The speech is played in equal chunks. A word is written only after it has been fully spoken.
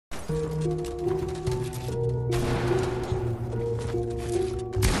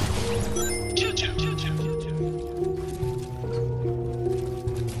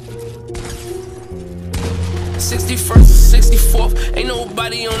'61st, '64th, ain't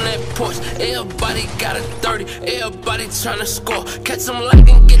nobody on that porch. Everybody got a 30, everybody tryna score. Catch him like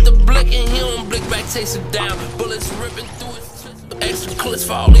and get the blick, and he don't blick back, chase him down. Bullets ripping through his chest. Extra clips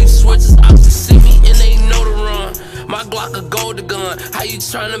for all these switches. Options see me and they know to run. My Glock a golden gun. How you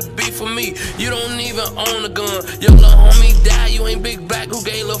tryna be for me? You don't even own a gun. Your little homie died, you ain't big back. Who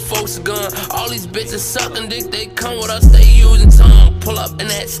gave little folks a gun? All these bitches sucking dick, they come with us, they using tongue. Pull up in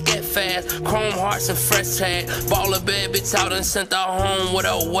that scat fast, chrome hearts and fresh tag. Ball a bad bitch out and sent her home with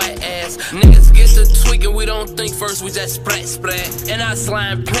a wet ass. Niggas get to tweaking, we don't think first, we just splat splat. And I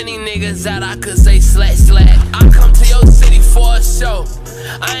slime plenty niggas out, I could say slash slash. I come to your city for a show,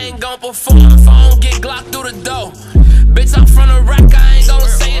 I ain't gon' perform if I don't get Glock through the door. Bitch, I'm from the rack, I ain't gon'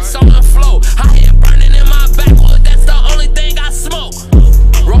 say it's on the flow. I hear burning in my backwood, that's the only thing I smoke.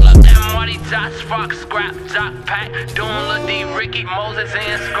 Roll up that Marty Josh, rock, scrap, jock pack. Doing Lil D, Ricky, Moses,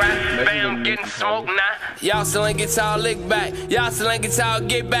 and scrap. Bam, getting smoked now. Y'all still ain't get y'all lick back. Y'all still ain't get y'all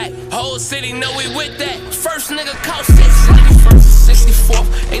get back. Whole city know we with that. First nigga cost that 61st,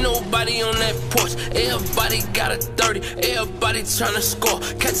 64th. Ain't nobody on that porch. Everybody got a 30. Everybody tryna score.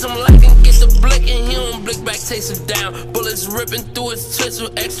 Catch him like and get the blick, and he don't blick back, chase him down. Bullets ripping through his chest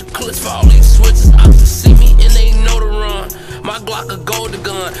with extra clips for all these switches. Options see me and they know to run. My Glock a golden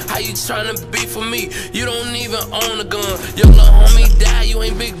gun. How you tryna be for me? You don't even own a gun. Your little homie died, you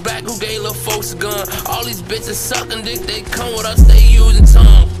ain't big back. Who gave little folks a gun? All these bitches sucking dick, they come with us, they using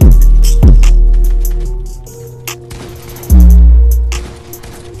tongue.